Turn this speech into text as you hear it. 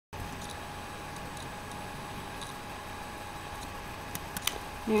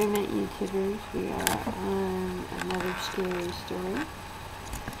Internet YouTubers, we are on another scary story.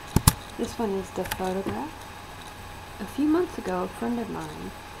 This one is The Photograph. A few months ago, a friend of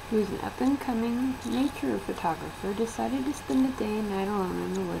mine, who is an up-and-coming nature photographer, decided to spend a day and night alone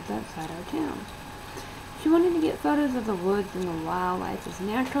in the woods outside our town. She wanted to get photos of the woods and the wildlife as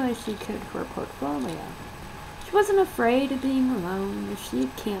natural as she could for a portfolio. She wasn't afraid of being alone, as she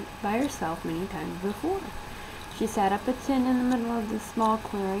had camped by herself many times before. She set up a tent in the middle of the small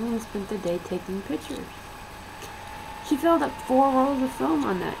clearing and spent the day taking pictures. She filled up 4 rolls of film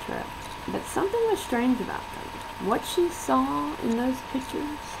on that trip, but something was strange about them. What she saw in those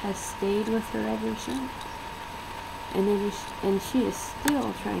pictures has stayed with her ever since, and she is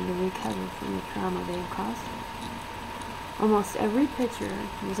still trying to recover from the trauma they have caused her. Almost every picture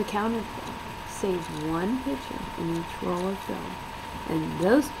was accounted for, save one picture in each roll of film, and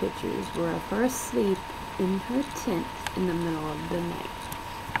those pictures were of her asleep in her tent in the middle of the night.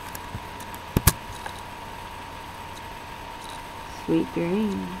 Sweet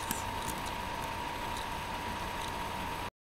dreams.